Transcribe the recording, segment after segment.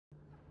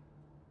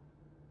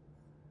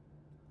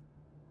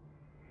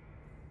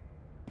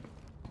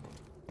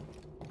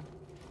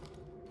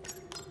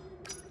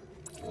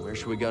Where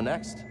should we go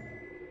next?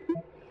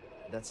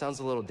 That sounds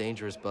a little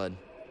dangerous, bud.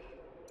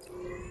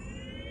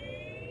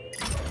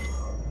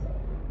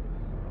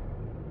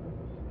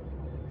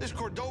 This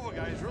Cordova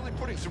guy is really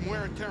putting some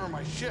wear and tear on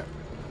my ship.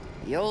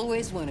 He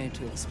always wanted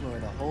to explore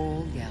the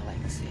whole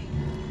galaxy.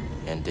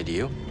 And did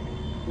you?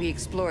 We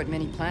explored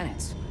many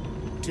planets.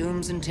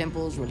 Tombs and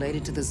temples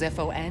related to the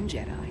Zepho and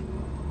Jedi.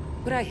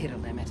 But I hit a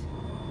limit.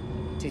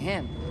 To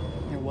him,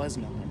 there was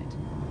no limit.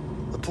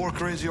 The poor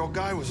crazy old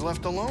guy was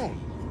left alone.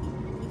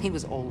 He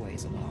was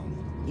always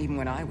alone, even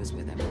when I was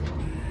with him.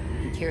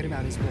 He cared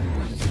about his work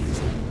and the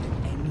future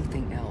more than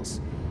anything else.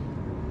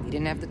 He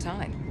didn't have the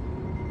time.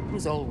 He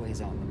was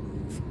always on the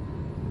move.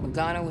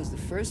 Magana was the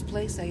first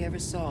place I ever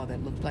saw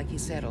that looked like he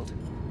settled,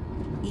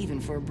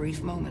 even for a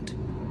brief moment.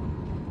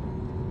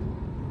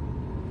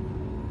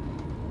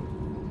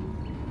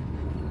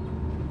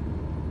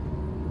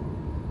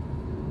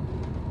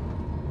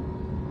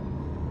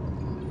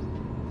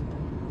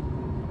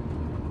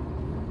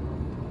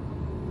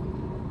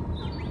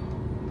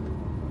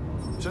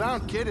 Sit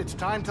down, kid. It's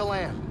time to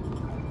land.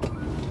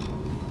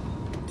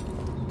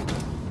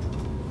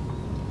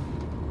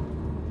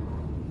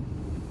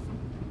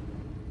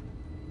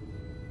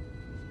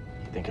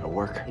 You think it'll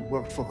work? It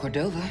worked for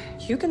Cordova.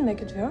 You can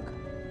make it work.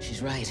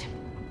 She's right.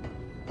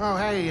 Oh,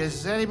 hey,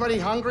 is anybody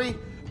hungry?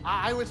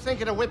 I was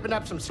thinking of whipping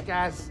up some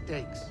scaz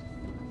steaks.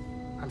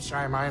 I'm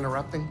sorry, am I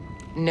interrupting?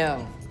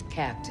 No,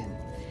 Captain.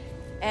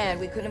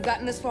 And we couldn't have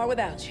gotten this far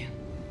without you.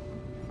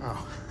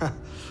 Oh,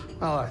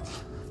 well,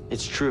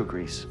 It's true,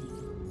 Grease.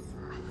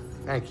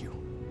 thank you.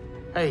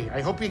 Hey,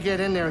 I hope you get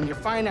in there and you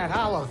find that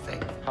hollow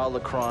thing.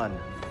 Holocron.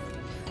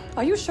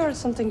 Are you sure it's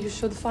something you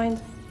should find?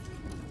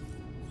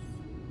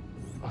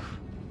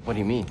 What do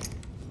you mean?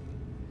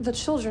 The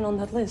children on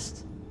that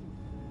list.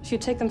 If you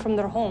take them from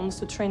their homes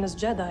to train as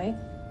Jedi,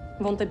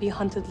 won't they be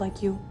hunted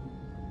like you?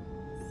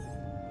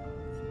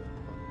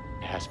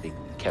 It has to be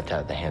kept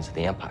out of the hands of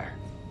the Empire.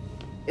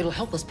 It'll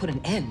help us put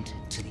an end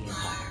to the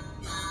Empire.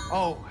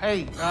 Oh,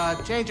 hey,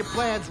 change of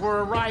plans,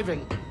 we're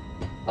arriving.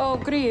 Oh,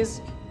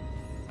 Grease.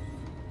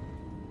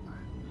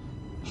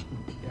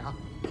 Yeah?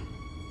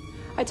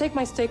 I take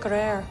my steak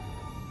rare.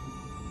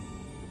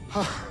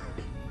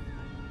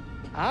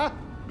 Huh?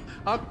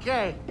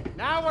 Okay,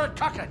 now we're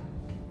cooking.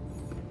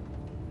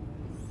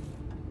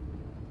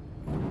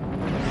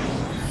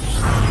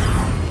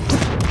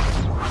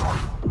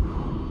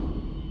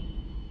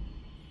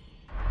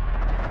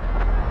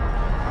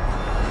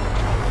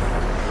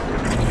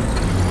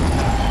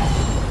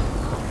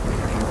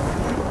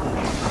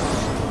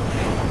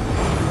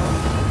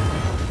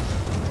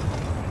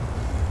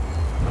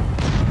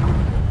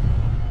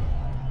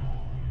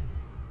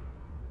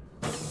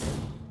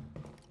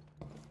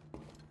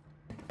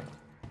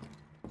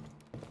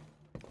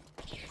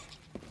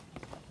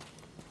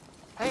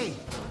 Hey,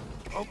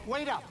 oh,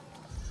 wait up.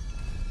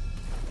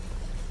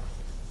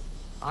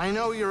 I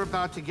know you're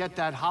about to get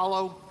that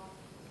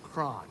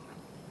Holocron.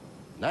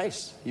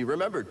 Nice. You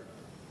remembered.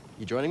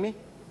 You joining me?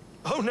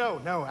 Oh,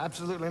 no,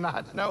 absolutely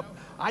not. No,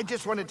 I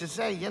just wanted to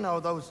say, you know,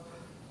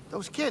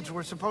 those kids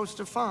we're supposed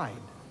to find.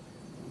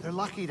 They're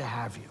lucky to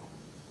have you.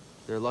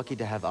 They're lucky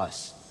to have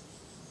us.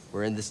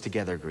 We're in this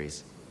together,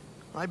 Grease.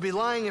 I'd be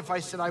lying if I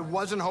said I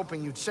wasn't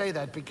hoping you'd say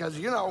that because,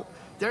 you know,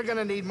 they're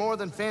gonna need more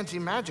than fancy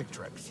magic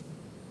tricks.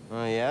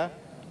 Oh, yeah?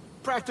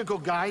 Practical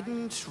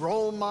guidance,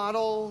 role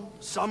model,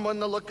 someone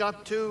to look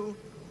up to.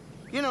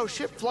 You know,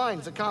 ship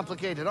flying's a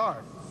complicated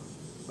art.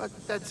 But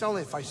that's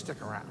only if I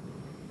stick around.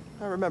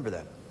 I remember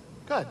that.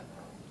 Good.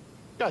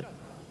 Good.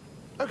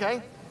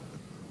 Okay.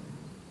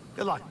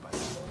 Good luck, bud.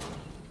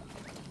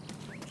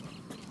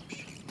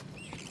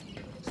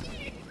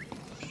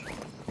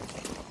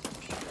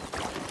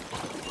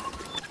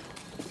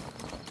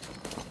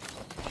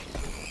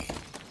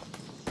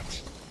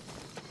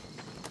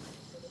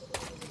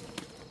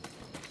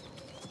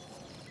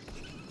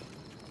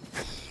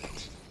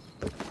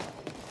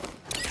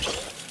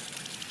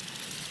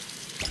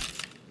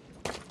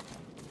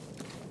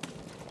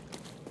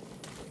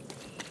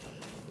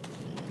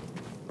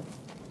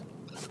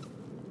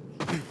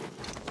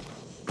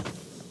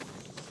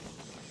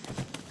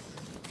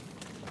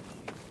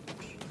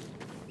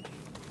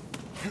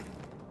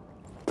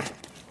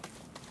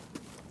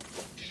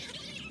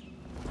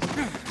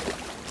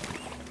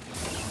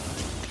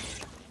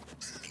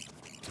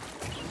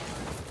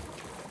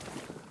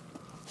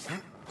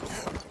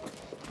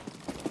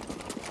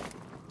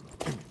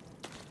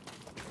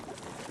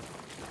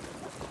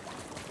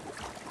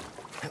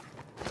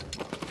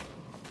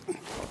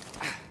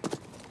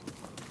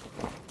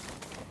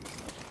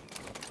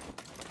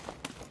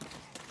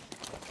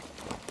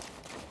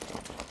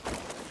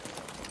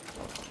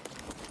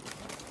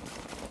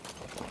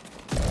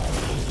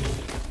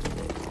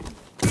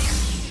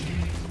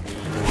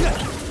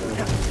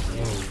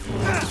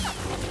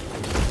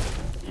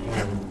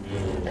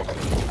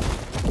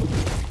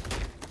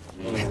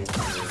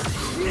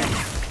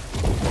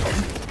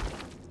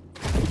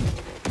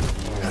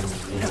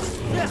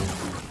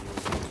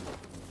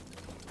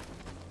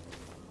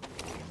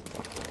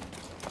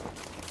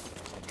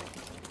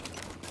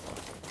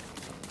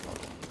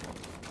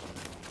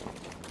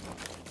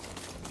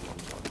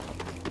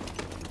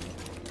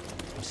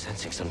 I'm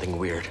sensing something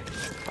weird.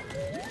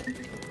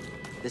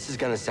 This is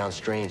gonna sound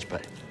strange,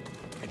 but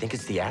I think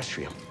it's the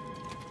astrium.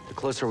 The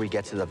closer we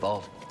get to the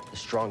vault, the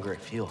stronger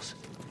it feels.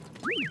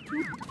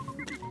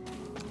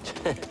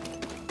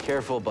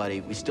 Careful, buddy.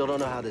 We still don't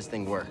know how this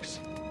thing works.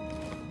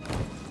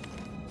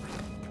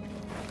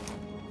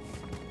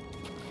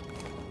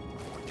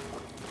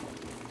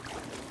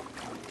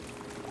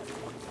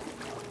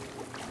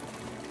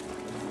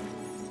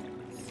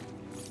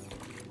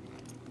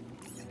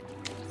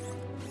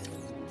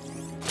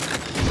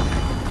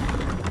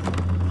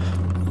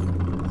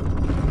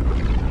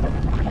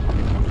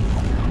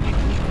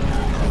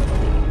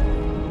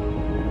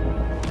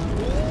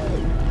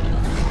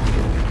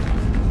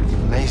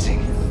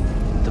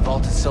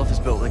 Itself is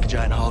built like a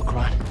giant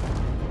holocron.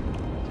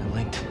 They're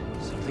linked.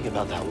 Something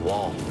about that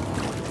wall.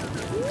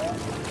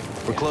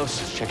 We're close.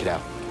 Let's check it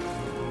out.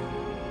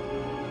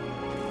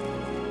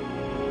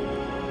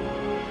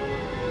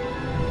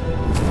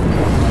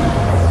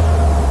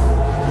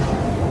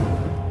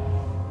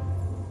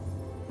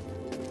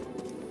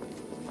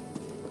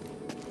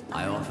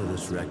 I offer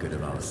this record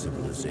of our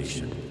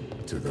civilization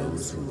to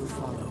those who will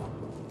follow.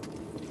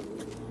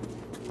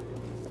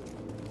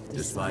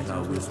 Despite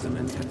our wisdom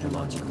and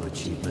technological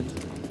achievement,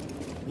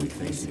 we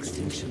face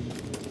extinction.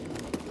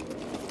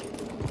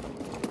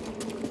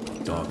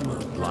 Dogma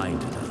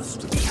blinded us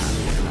to the path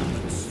of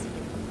balance.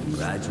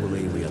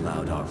 Gradually, we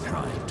allowed our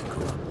pride to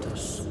corrupt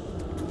us.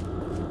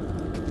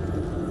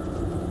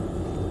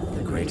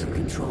 The greater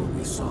control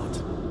we sought,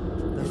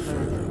 the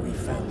further we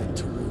fell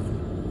into ruin.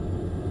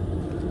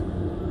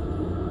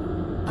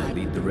 I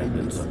lead the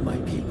remnants of my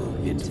people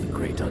into the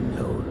great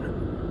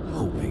unknown,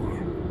 hoping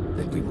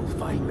that we will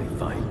finally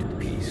find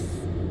peace.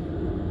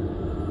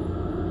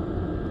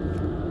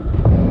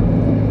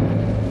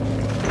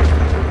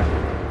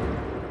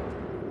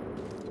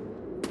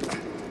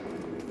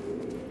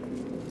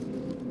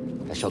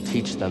 I shall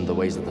teach them the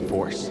ways of the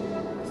Force.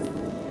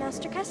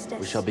 Master Kestis.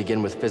 We shall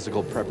begin with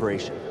physical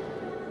preparation.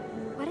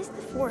 What is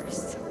the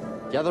Force?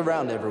 Gather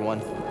round,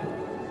 everyone.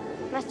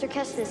 Master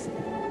Kestis,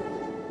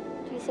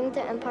 do you think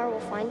the Empire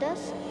will find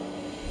us?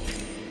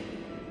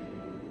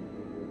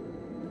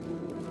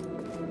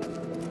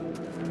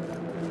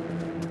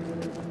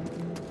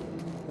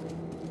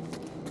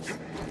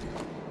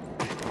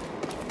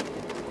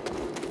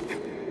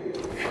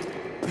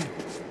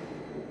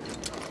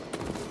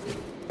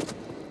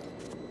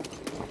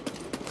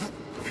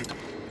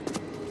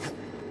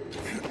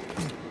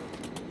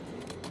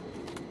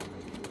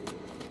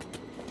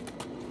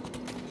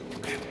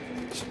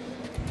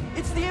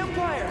 It's the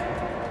Empire!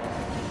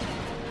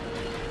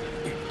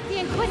 The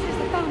Inquisitors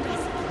have found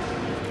us!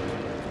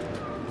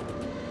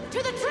 To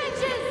the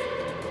trenches!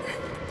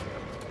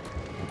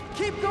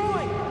 Keep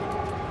going!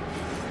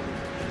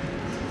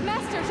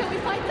 Master, shall we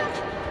fight them?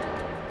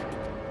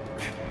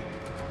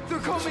 They're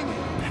coming!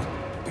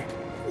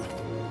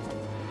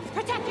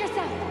 Protect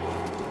yourself!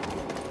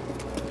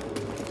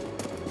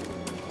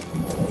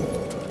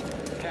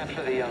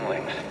 Capture the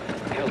younglings.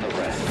 Kill the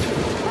rest.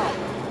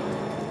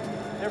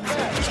 They're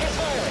back! Keep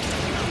firing!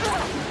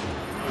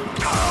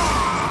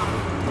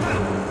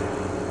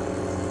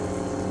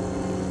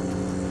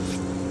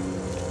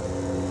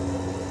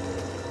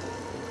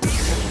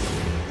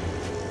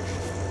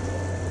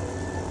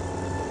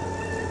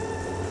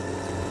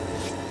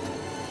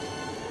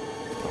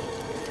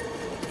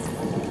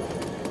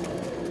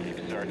 Keep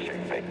searching.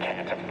 They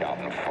can't have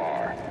gotten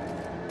far.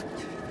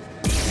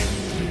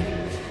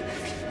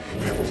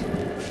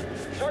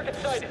 Target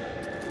sighted!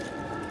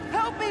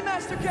 Help me,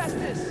 Master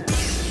Kestis!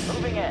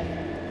 Moving in.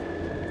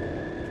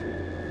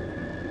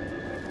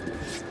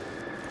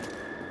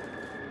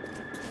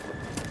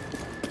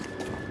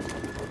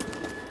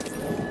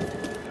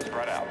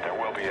 Spread out. There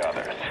will be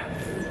others.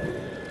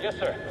 Yes,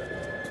 sir.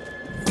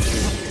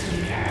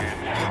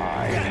 Can't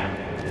hide.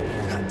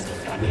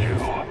 Not you.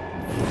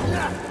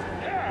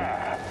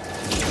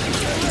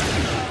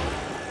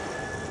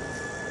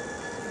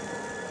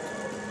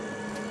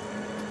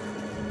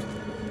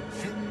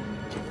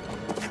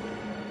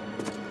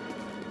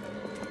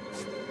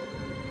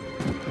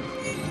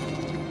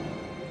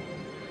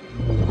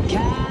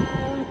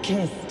 Cal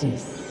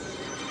Kestis.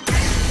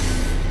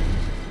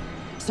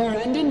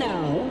 Surrender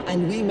now,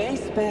 and we may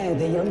spare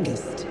the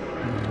youngest.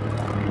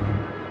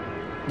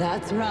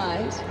 That's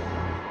right.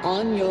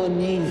 On your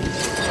knees.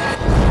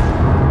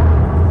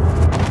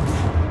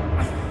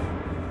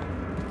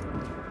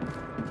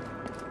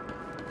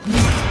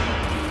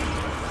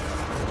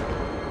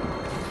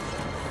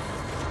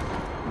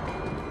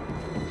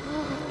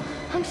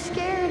 I'm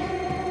scared.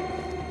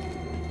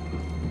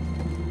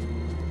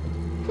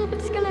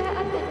 What's gonna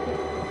happen?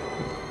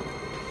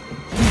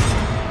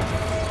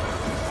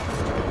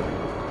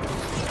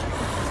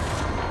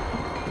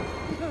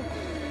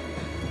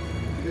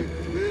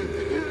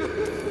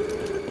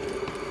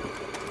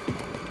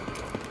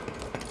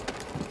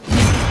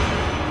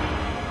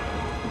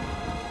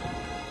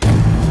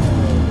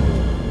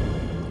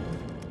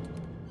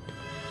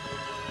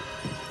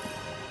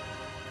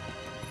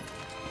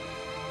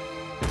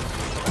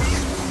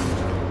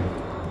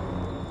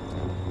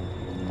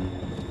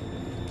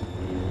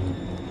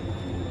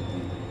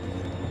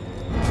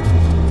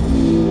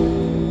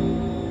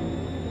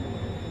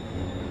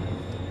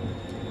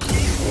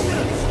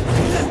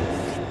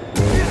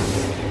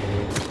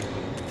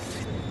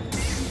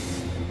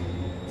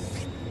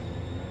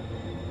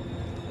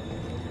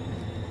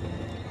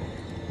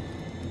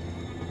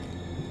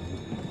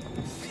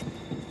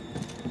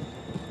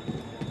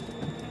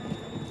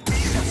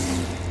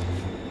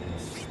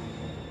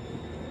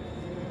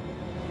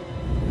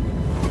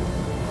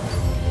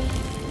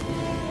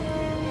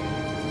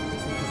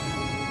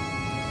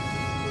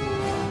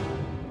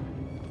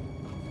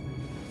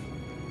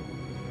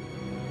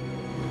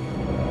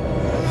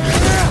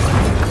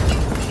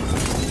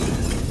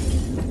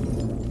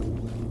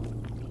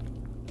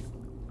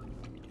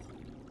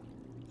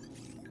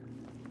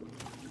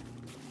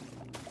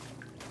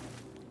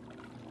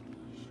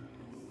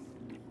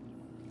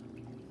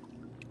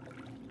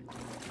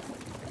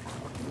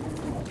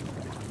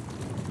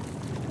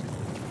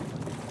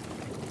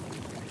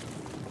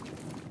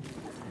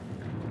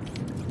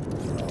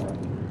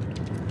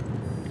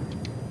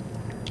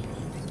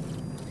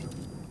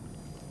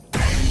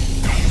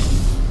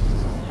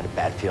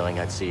 feeling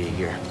I'd see you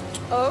here.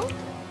 Oh?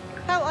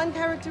 How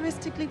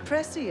uncharacteristically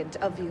prescient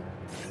of you.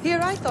 Here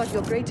I thought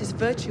your greatest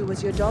virtue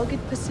was your dogged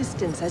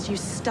persistence as you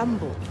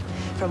stumbled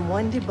from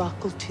one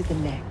debacle to the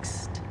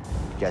next.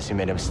 Guess you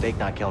made a mistake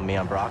not killing me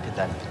on Baraka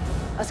then.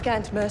 A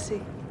scant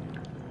mercy.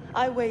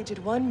 I wagered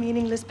one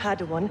meaningless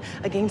Padawan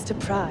against a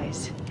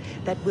prize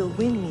that will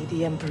win me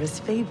the Emperor's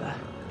favor.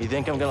 You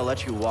think I'm gonna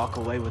let you walk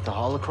away with the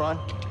Holocron?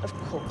 Of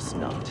course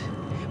not.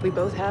 We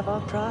both have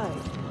our pride.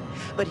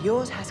 But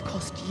yours has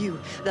cost you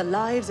the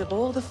lives of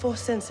all the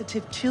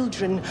Force-sensitive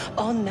children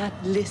on that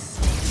list,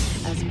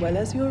 as well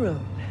as your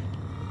own.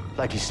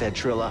 Like you said,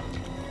 Trilla,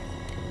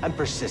 I'm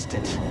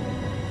persistent.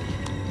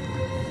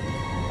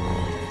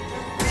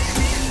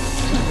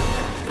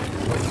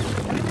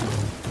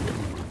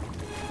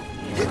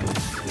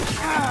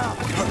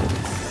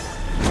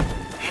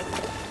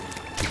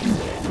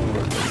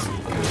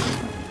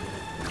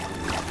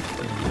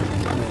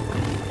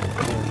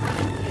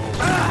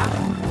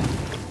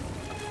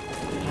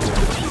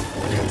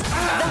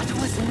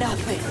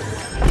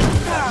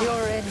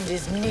 Your end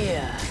is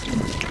near.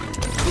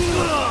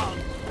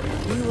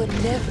 You were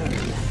never a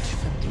match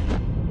for me.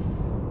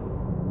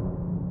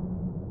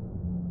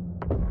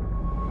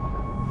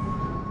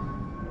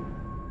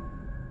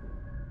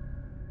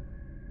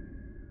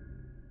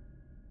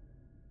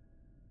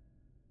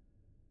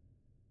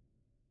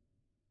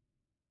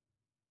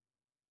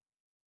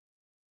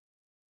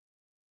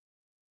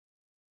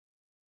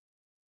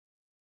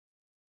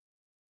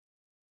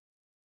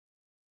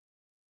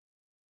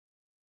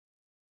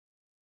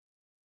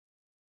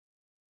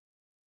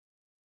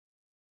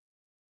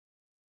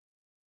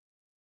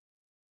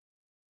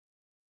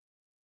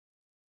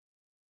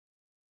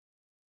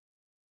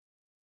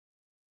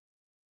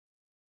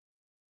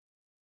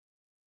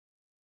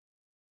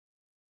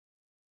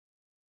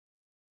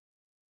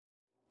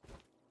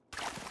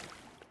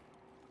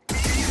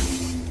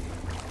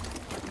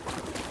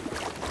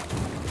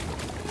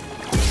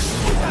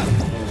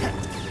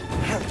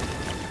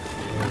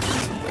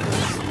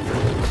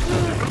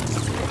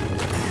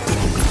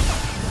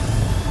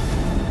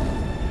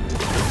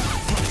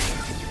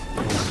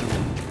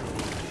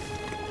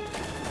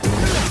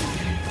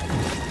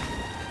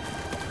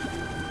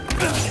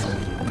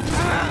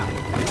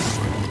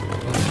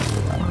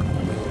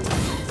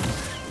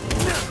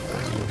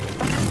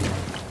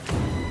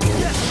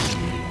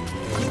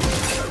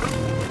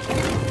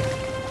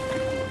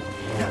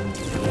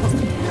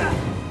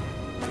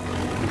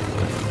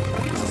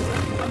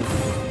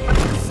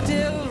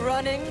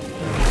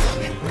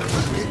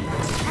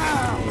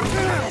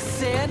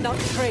 Not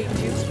trained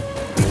you.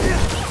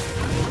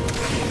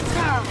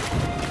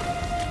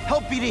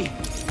 Help, BD!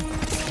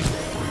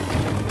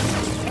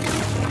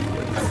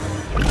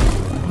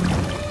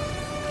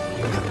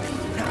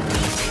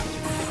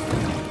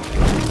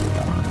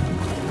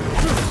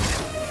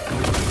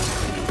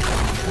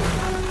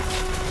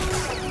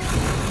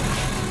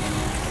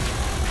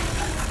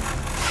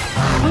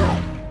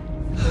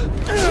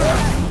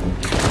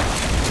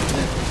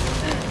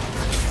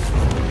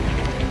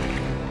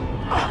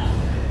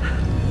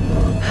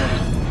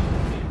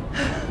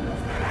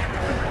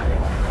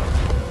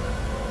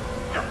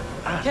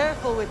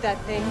 Careful with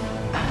that thing.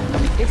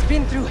 It's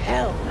been through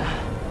hell.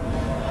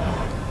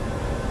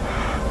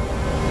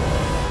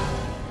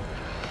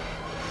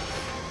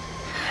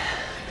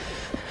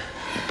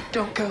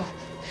 Don't go.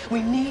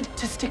 We need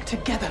to stick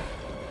together.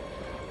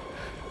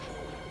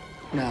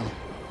 No.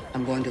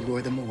 I'm going to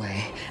lure them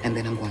away, and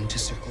then I'm going to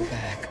circle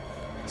back.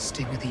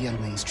 Stay with the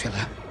younglings,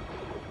 Trilla.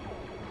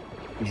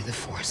 May the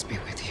Force be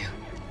with you.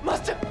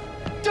 Master!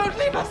 Don't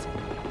leave us!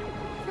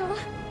 Trilla,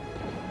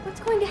 what's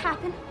going to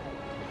happen?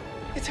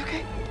 It's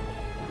okay.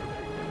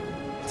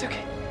 It's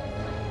okay.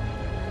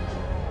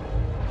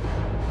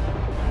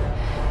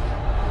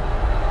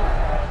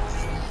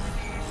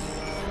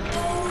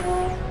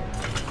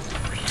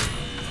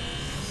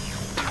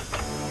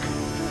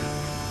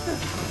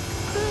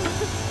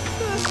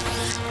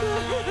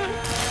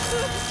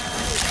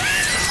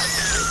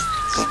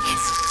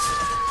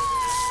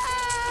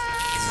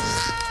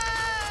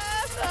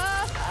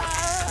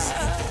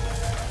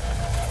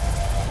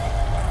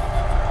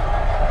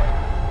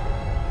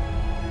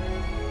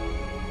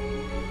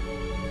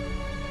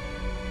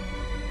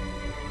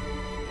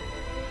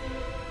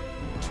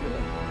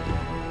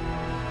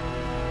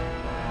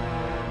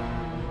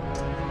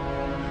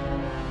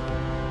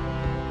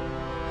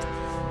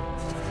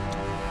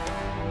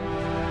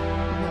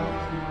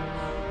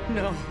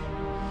 No.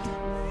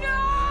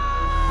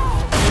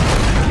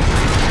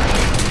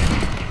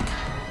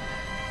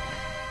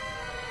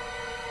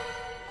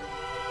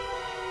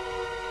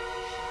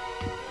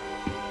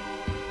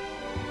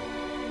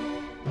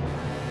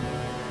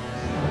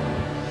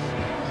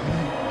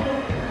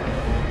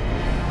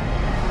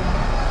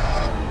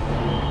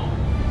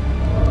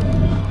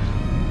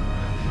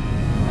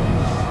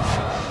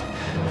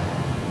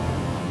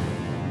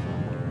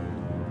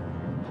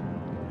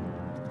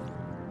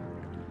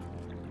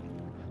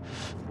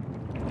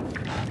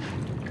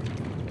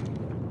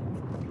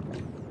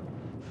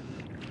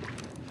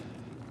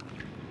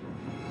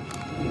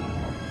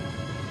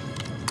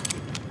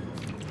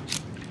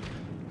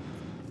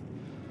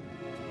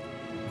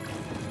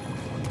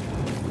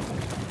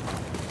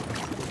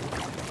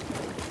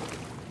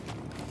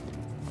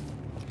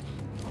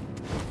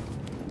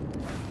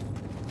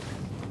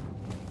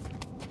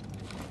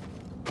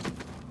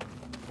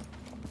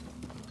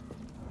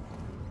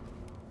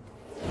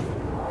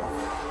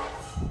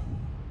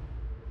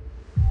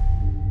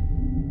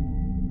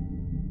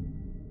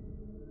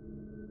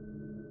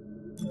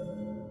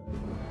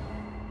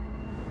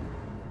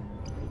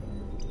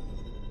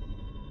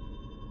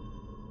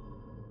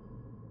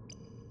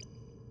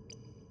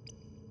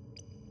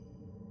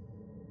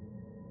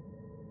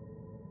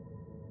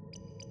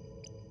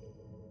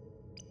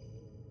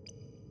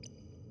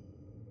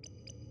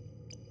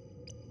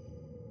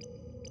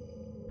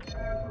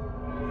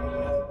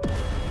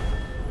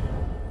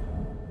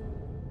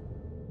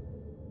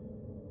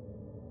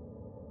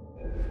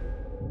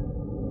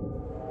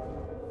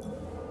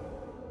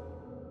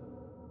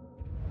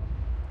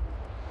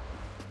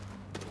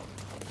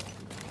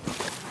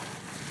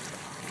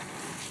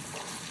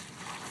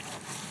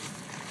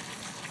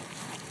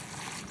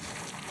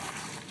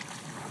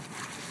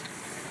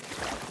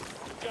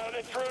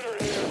 intruder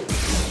here.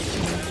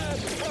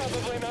 That's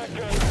probably not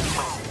good.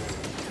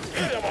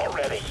 Hit him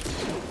already.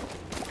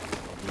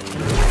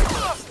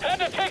 Had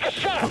to take a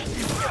shot.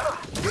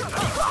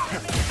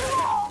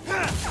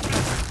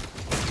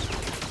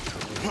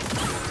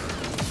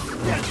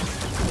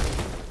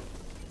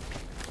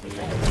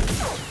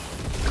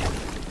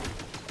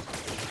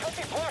 How's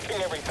he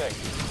blocking everything?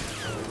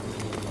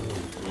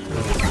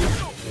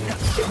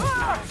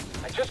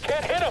 I just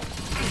can't hit him.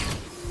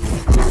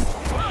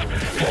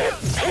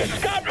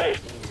 He's got me.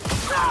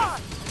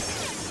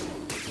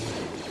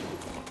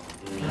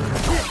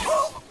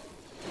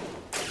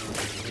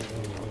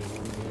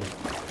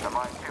 Am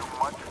I too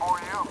much for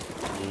you?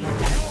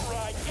 All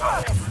right,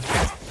 got him.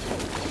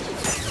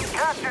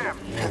 Catch him!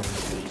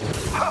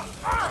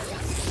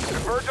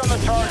 Converge on the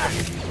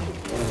target.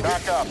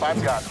 Back up,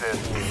 I've got this.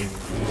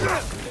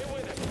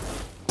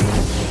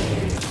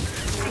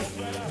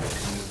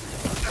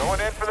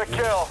 Going in for the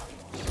kill.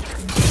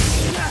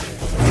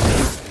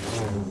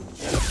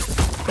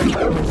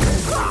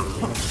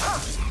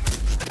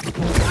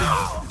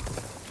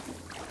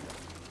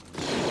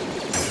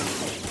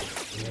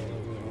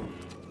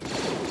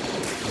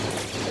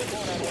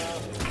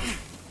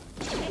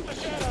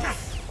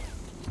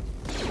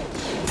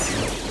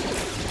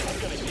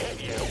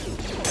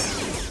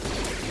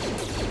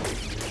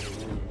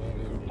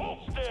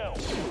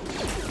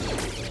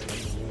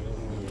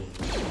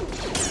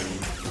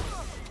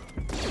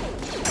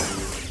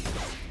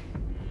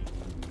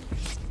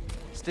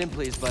 Stim,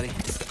 please, buddy.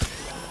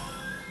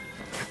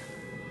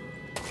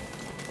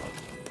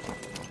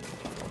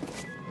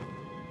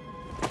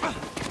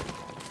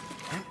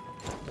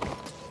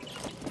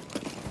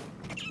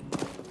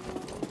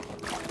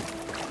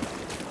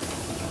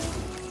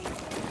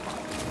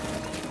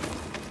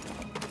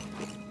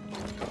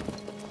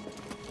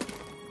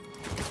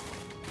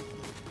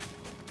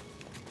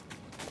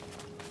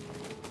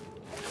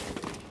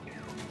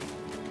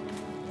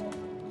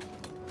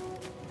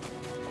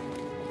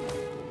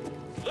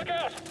 Look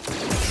out!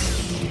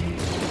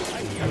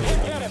 I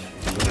can't get him!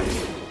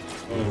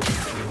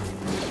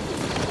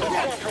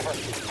 Stormtrooper!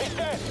 He's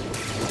dead!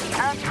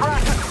 Can't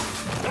track it!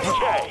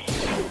 Okay!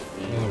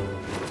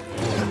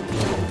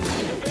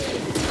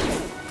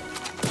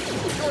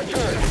 Your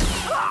turn!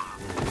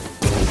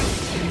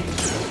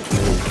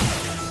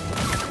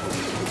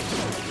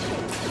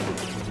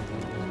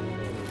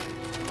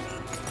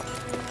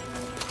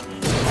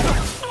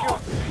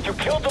 You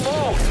killed them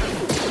all!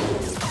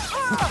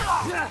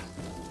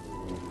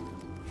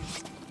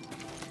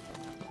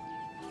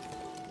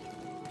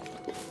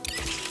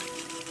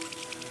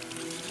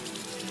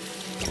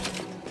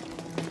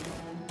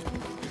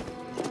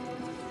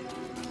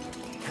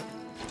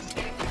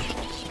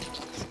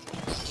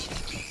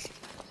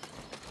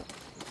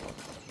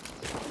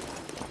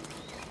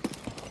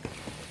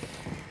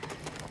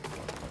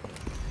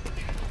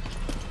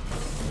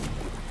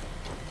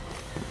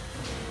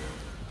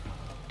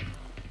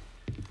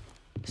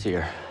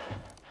 Seer,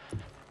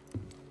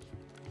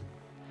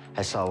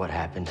 I saw what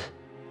happened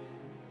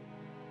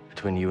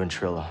between you and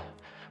Trilla,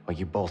 what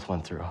you both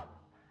went through.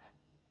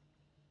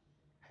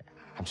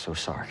 I'm so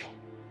sorry.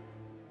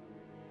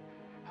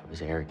 I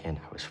was arrogant,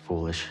 I was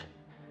foolish.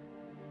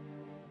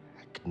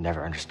 I could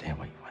never understand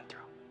what you went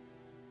through.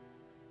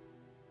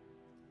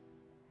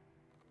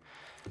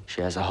 She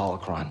has a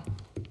holocron.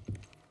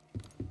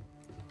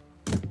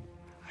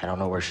 I don't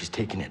know where she's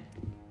taking it.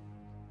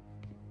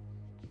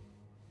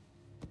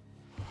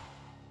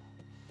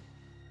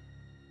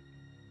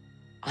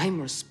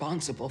 I'm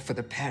responsible for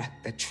the path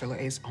that Trilla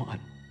is on.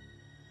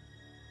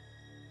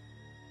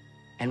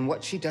 And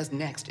what she does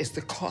next is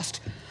the cost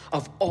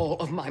of all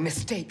of my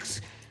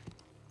mistakes.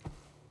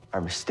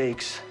 Our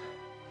mistakes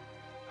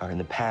are in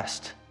the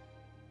past.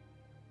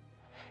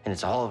 And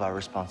it's all of our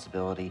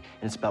responsibility,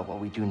 and it's about what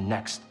we do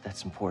next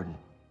that's important.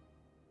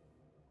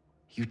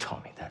 You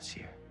taught me that,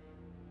 Seer.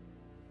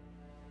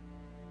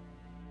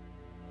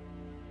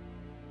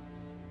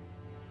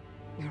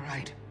 You're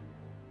right.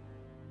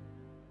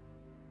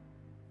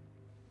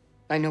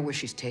 I know where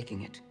she's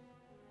taking it.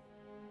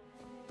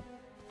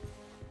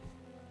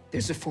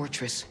 There's a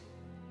fortress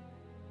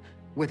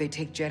where they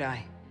take Jedi,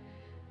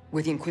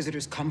 where the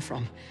Inquisitors come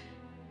from.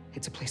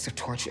 It's a place of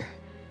torture.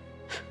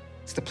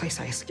 It's the place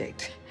I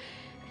escaped.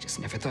 I just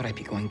never thought I'd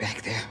be going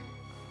back there.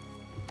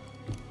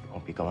 You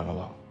won't be going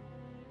alone.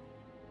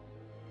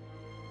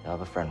 You'll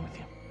have a friend with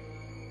you.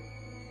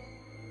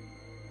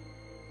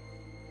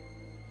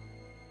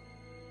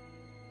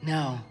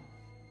 No.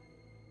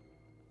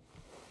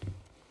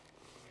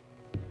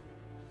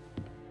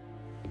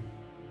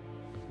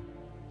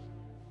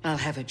 I'll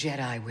have a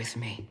Jedi with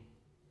me.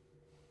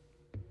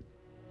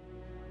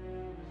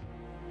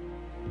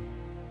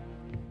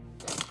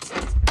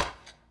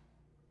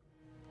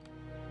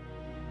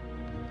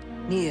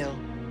 Neil.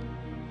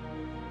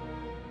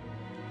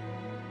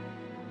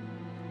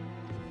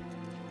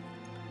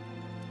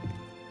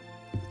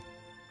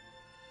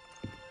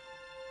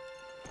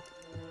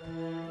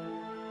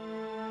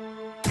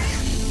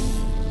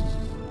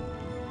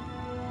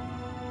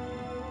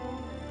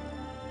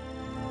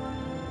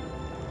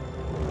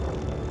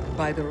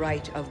 By the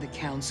right of the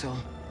Council,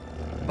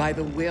 by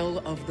the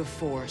will of the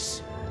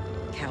Force,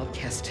 Cal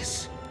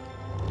Kestis.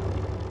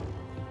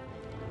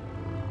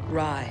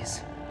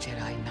 Rise,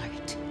 Jedi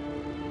Knight.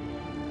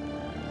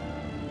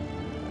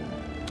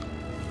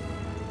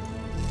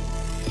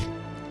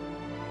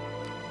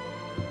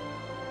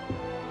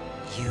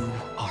 You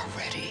are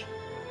ready.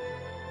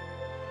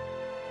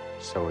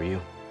 So are you.